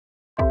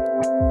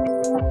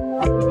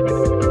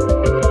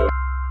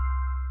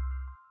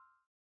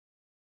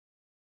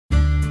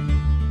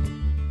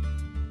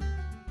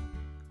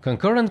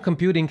Concurrent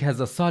computing has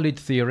a solid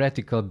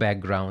theoretical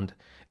background,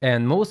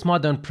 and most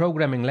modern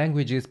programming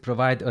languages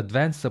provide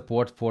advanced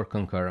support for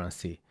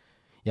concurrency.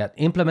 Yet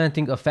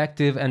implementing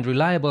effective and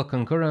reliable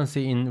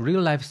concurrency in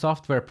real-life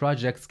software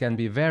projects can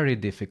be very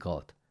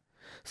difficult.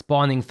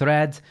 Spawning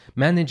threads,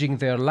 managing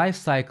their life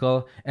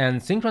cycle,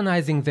 and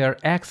synchronizing their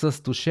access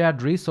to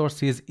shared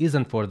resources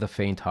isn't for the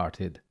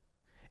faint-hearted.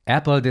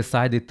 Apple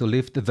decided to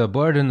lift the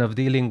burden of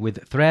dealing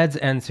with threads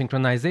and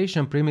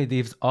synchronization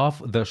primitives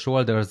off the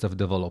shoulders of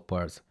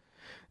developers.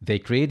 They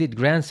created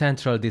Grand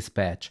Central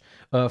Dispatch,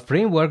 a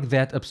framework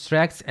that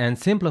abstracts and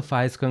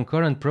simplifies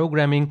concurrent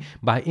programming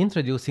by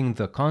introducing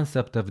the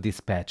concept of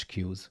dispatch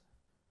queues.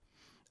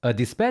 A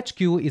dispatch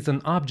queue is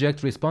an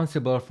object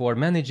responsible for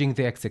managing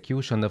the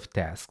execution of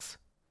tasks.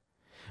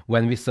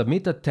 When we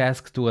submit a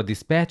task to a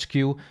dispatch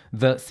queue,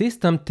 the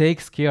system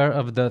takes care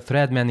of the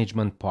thread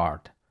management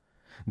part.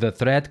 The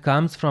thread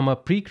comes from a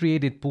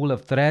pre-created pool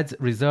of threads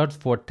reserved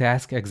for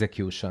task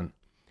execution.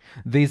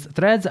 These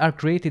threads are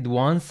created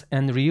once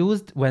and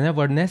reused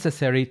whenever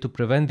necessary to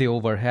prevent the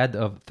overhead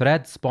of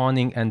thread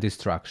spawning and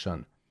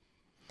destruction.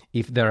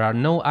 If there are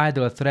no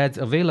idle threads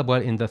available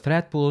in the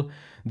thread pool,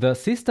 the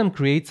system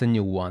creates a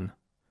new one.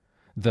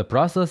 The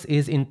process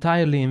is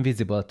entirely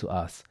invisible to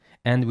us,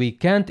 and we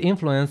can't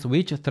influence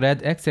which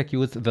thread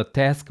executes the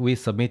task we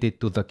submitted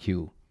to the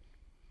queue.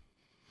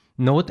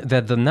 Note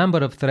that the number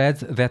of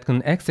threads that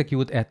can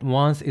execute at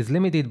once is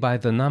limited by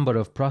the number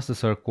of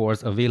processor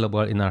cores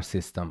available in our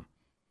system.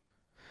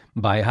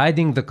 By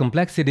hiding the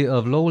complexity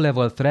of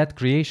low-level thread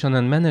creation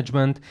and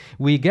management,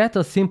 we get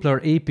a simpler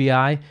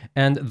API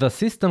and the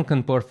system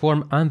can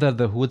perform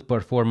under-the-hood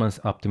performance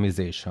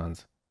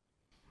optimizations.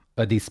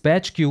 A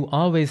dispatch queue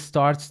always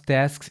starts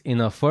tasks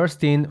in a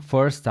first-in,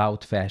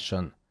 first-out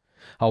fashion.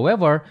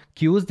 However,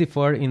 queues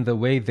differ in the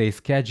way they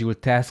schedule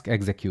task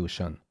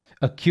execution.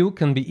 A queue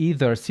can be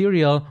either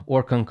serial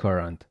or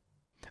concurrent.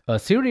 A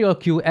serial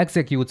queue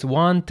executes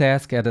one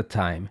task at a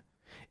time.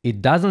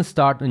 It doesn't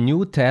start a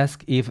new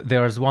task if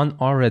there's one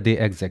already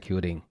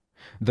executing.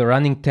 The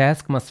running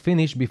task must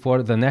finish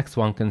before the next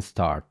one can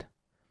start.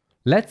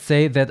 Let's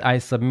say that I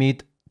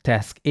submit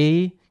task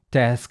A,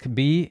 task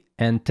B,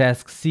 and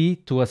task C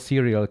to a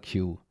serial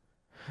queue.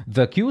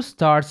 The queue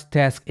starts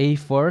task A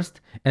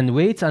first and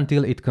waits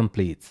until it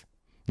completes.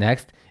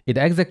 Next, it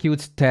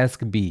executes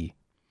task B.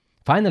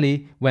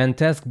 Finally, when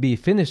task B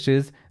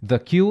finishes, the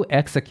queue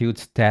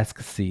executes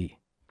task C.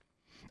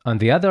 On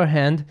the other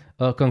hand,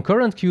 a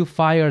concurrent queue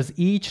fires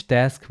each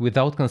task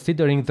without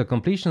considering the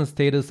completion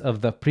status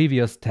of the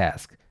previous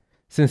task.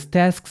 Since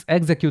tasks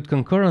execute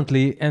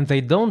concurrently and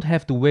they don't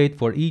have to wait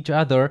for each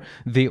other,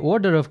 the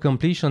order of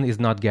completion is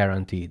not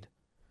guaranteed.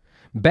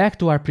 Back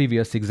to our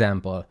previous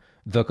example.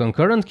 The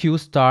concurrent queue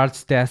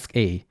starts task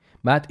A,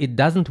 but it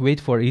doesn't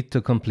wait for it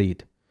to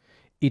complete.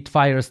 It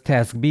fires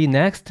task B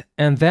next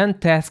and then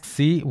task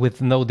C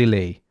with no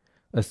delay,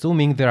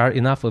 assuming there are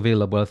enough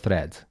available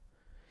threads.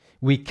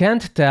 We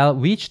can't tell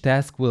which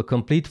task will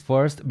complete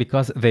first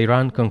because they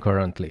run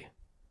concurrently.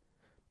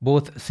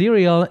 Both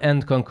serial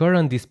and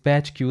concurrent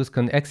dispatch queues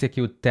can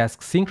execute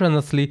tasks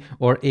synchronously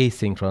or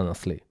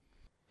asynchronously.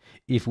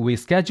 If we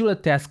schedule a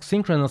task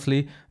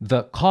synchronously,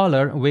 the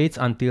caller waits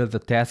until the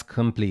task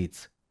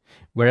completes.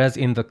 Whereas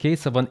in the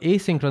case of an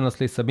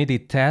asynchronously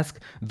submitted task,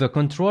 the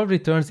control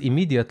returns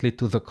immediately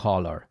to the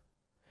caller.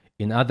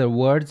 In other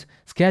words,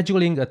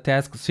 scheduling a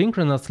task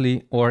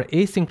synchronously or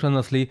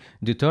asynchronously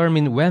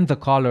determines when the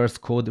caller's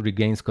code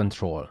regains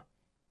control.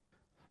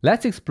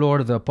 Let's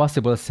explore the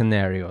possible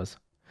scenarios.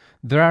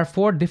 There are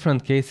 4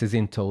 different cases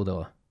in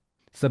total.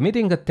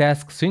 Submitting a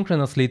task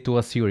synchronously to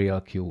a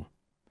serial queue.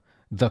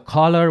 The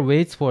caller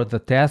waits for the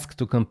task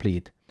to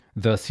complete.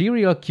 The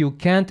serial queue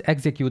can't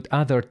execute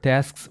other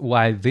tasks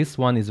while this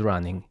one is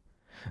running.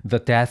 The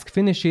task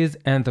finishes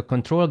and the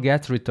control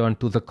gets returned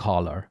to the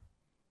caller.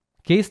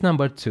 Case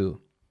number 2.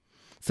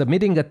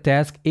 Submitting a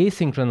task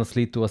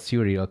asynchronously to a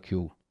serial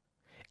queue.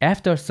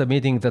 After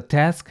submitting the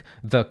task,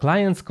 the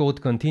client's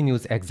code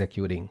continues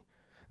executing.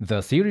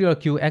 The serial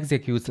queue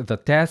executes the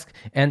task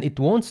and it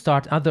won't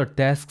start other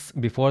tasks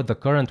before the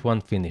current one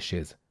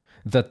finishes.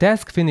 The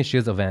task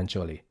finishes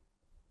eventually.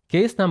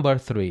 Case number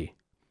 3.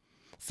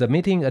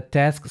 Submitting a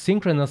task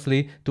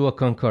synchronously to a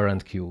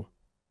concurrent queue.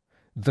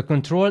 The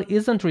control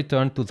isn't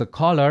returned to the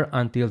caller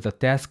until the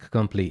task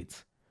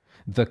completes.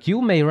 The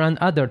queue may run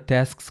other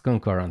tasks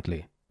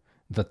concurrently.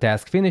 The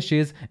task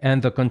finishes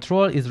and the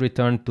control is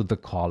returned to the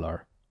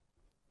caller.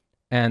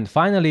 And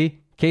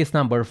finally, case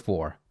number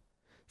 4.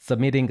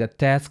 Submitting a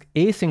task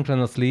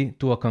asynchronously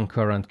to a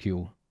concurrent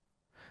queue.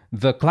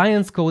 The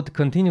client's code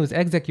continues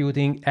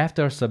executing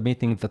after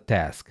submitting the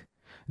task.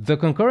 The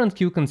concurrent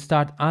queue can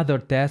start other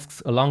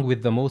tasks along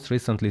with the most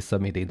recently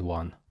submitted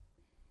one.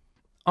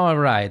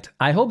 Alright,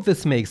 I hope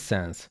this makes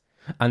sense.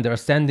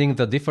 Understanding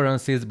the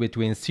differences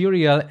between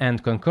serial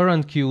and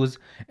concurrent queues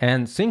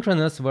and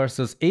synchronous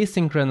versus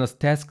asynchronous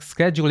task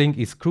scheduling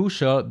is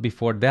crucial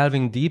before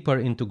delving deeper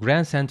into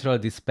Grand Central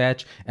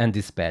Dispatch and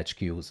dispatch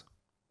queues.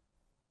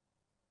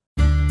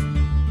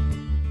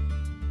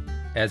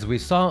 As we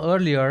saw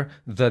earlier,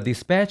 the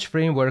dispatch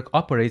framework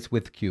operates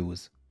with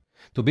queues.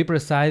 To be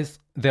precise,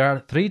 there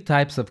are three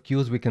types of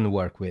queues we can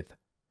work with.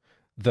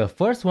 The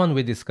first one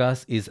we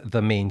discuss is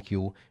the main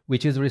queue,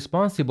 which is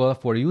responsible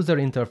for user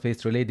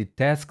interface related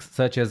tasks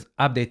such as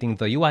updating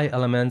the UI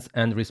elements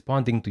and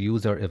responding to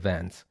user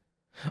events.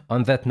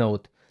 On that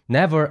note,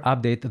 never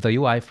update the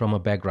UI from a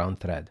background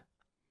thread.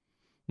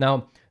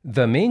 Now,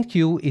 the main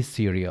queue is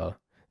serial.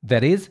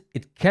 That is,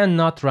 it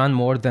cannot run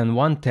more than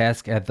one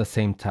task at the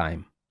same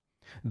time.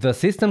 The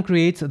system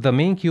creates the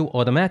main queue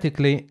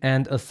automatically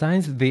and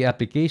assigns the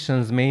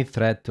application's main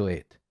thread to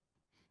it.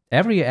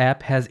 Every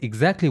app has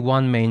exactly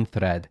one main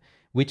thread,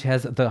 which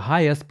has the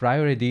highest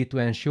priority to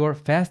ensure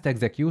fast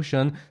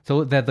execution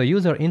so that the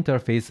user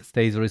interface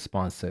stays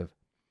responsive.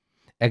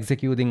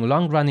 Executing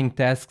long-running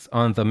tasks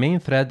on the main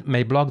thread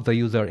may block the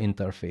user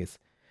interface,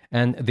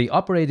 and the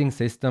operating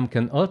system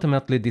can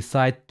ultimately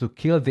decide to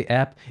kill the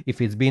app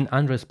if it's been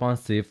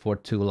unresponsive for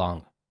too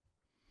long.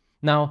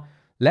 Now,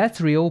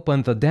 let's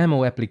reopen the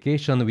demo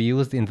application we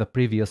used in the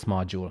previous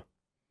module.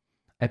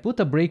 I put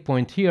a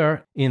breakpoint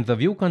here in the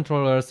view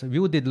controller's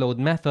viewDidLoad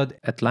method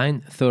at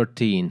line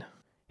 13.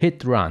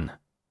 Hit run.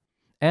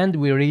 And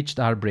we reached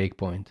our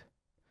breakpoint.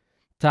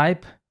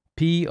 Type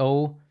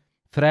po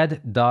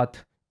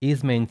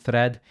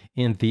thread.isMainThread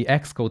in the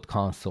Xcode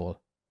console.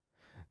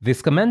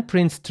 This command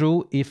prints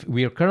true if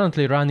we're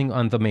currently running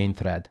on the main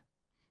thread.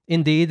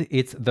 Indeed,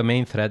 it's the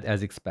main thread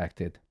as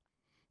expected.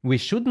 We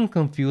shouldn't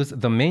confuse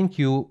the main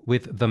queue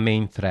with the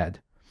main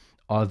thread.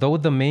 Although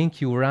the main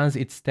queue runs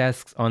its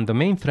tasks on the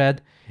main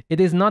thread, it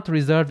is not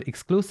reserved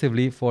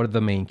exclusively for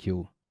the main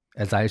queue.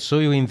 As I'll show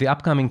you in the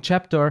upcoming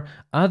chapter,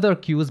 other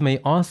queues may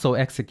also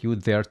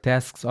execute their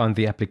tasks on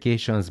the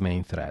application's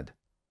main thread.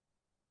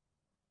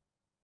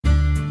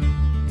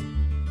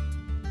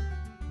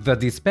 The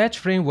dispatch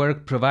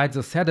framework provides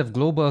a set of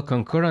global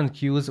concurrent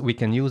queues we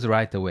can use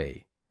right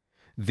away.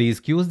 These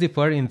queues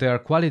differ in their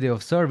quality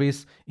of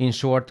service, in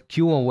short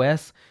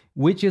QoS,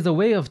 which is a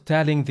way of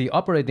telling the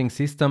operating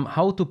system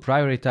how to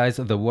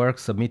prioritize the work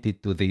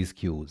submitted to these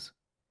queues.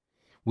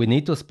 We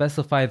need to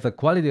specify the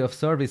quality of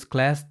service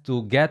class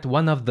to get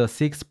one of the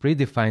 6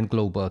 predefined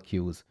global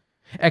queues.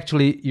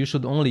 Actually, you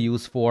should only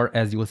use 4,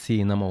 as you'll see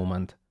in a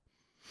moment.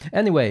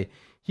 Anyway,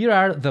 here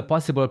are the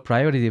possible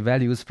priority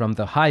values from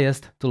the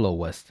highest to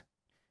lowest.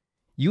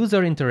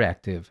 User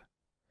interactive.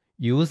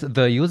 Use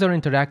the user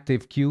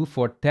interactive queue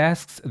for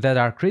tasks that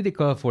are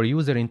critical for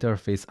user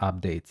interface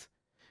updates.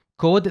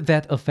 Code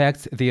that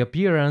affects the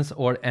appearance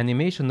or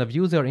animation of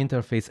user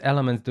interface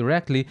elements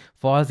directly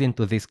falls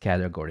into this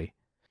category.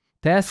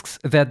 Tasks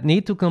that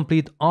need to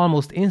complete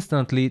almost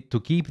instantly to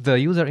keep the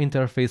user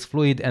interface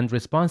fluid and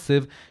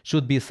responsive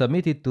should be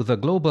submitted to the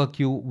global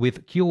queue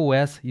with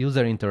QoS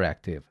user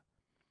interactive.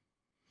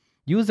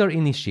 User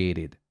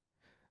initiated.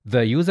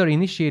 The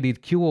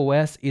user-initiated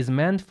QoS is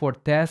meant for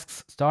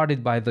tasks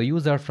started by the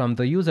user from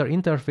the user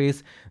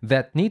interface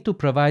that need to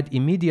provide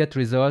immediate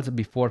results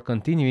before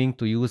continuing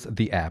to use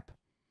the app.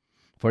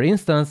 For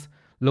instance,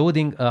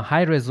 loading a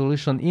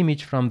high-resolution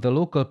image from the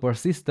local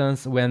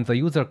persistence when the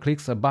user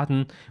clicks a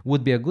button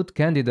would be a good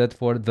candidate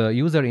for the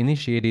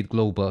user-initiated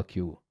global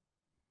queue.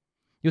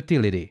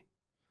 Utility.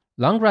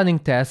 Long-running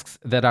tasks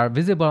that are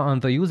visible on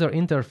the user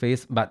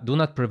interface but do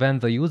not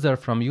prevent the user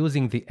from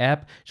using the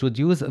app should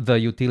use the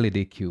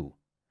utility queue.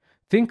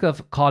 Think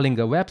of calling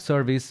a web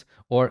service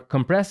or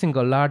compressing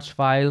a large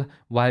file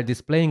while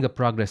displaying a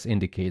progress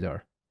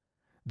indicator.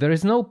 There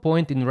is no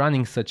point in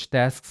running such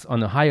tasks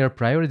on a higher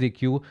priority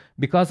queue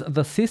because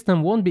the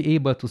system won't be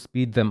able to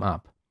speed them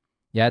up.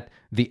 Yet,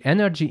 the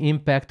energy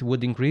impact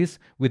would increase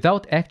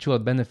without actual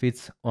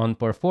benefits on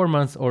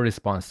performance or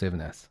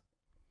responsiveness.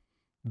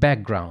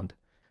 Background.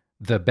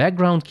 The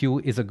background queue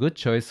is a good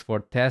choice for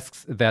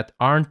tasks that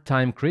aren't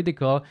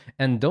time-critical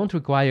and don't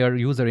require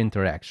user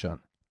interaction.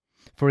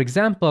 For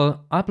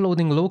example,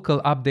 uploading local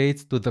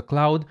updates to the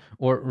cloud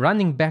or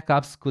running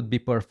backups could be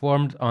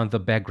performed on the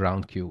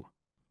background queue.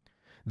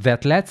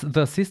 That lets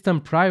the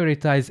system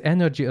prioritize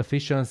energy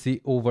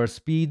efficiency over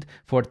speed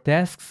for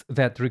tasks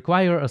that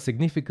require a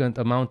significant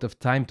amount of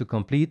time to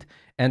complete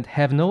and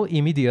have no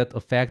immediate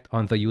effect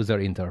on the user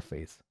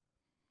interface.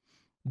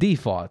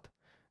 Default.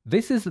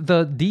 This is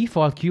the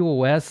default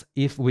QoS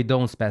if we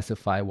don't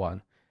specify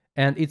one,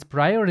 and its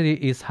priority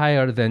is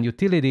higher than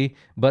utility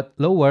but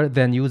lower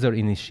than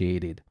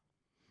user-initiated.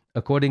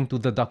 According to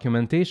the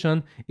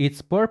documentation,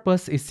 its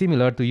purpose is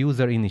similar to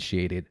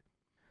user-initiated.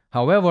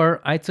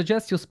 However, I'd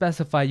suggest you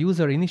specify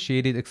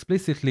user-initiated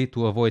explicitly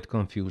to avoid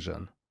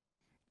confusion.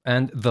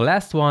 And the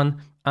last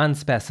one,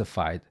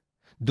 unspecified.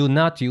 Do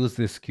not use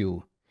this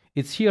queue.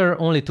 It's here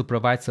only to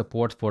provide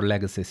support for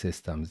legacy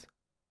systems.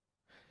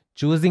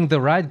 Choosing the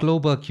right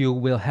global queue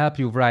will help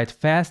you write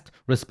fast,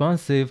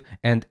 responsive,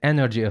 and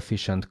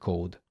energy-efficient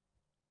code.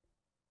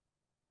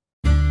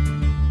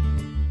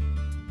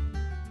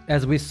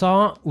 As we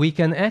saw, we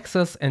can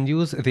access and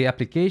use the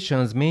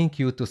application's main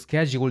queue to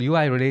schedule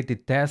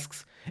UI-related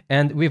tasks,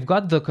 and we've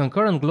got the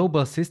concurrent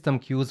global system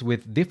queues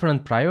with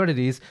different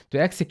priorities to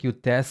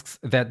execute tasks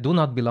that do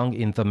not belong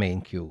in the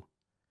main queue.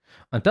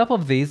 On top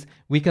of this,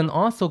 we can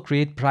also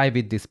create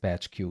private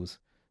dispatch queues.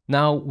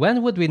 Now,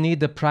 when would we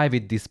need a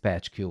private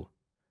dispatch queue?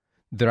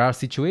 There are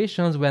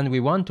situations when we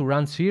want to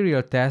run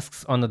serial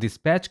tasks on a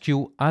dispatch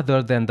queue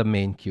other than the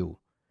main queue.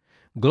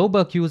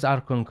 Global queues are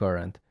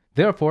concurrent,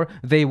 therefore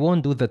they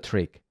won't do the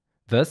trick.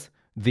 Thus,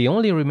 the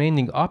only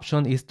remaining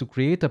option is to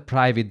create a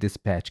private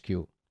dispatch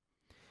queue.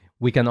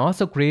 We can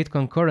also create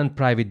concurrent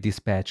private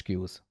dispatch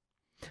queues.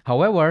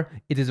 However,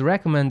 it is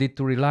recommended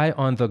to rely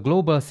on the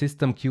global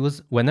system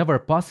queues whenever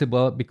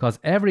possible because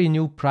every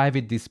new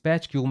private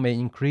dispatch queue may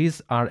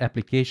increase our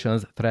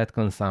application's thread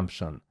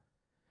consumption.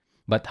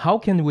 But how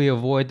can we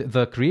avoid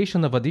the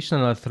creation of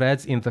additional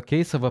threads in the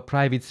case of a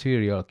private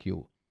serial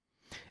queue?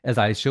 As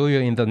I'll show you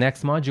in the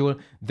next module,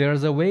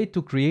 there's a way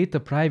to create a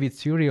private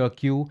serial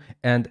queue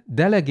and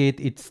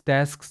delegate its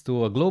tasks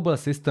to a global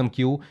system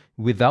queue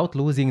without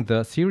losing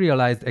the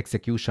serialized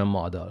execution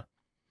model.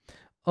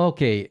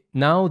 Okay,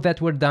 now that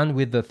we're done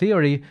with the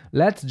theory,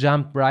 let's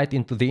jump right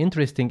into the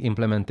interesting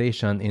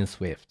implementation in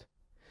Swift.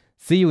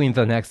 See you in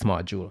the next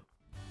module.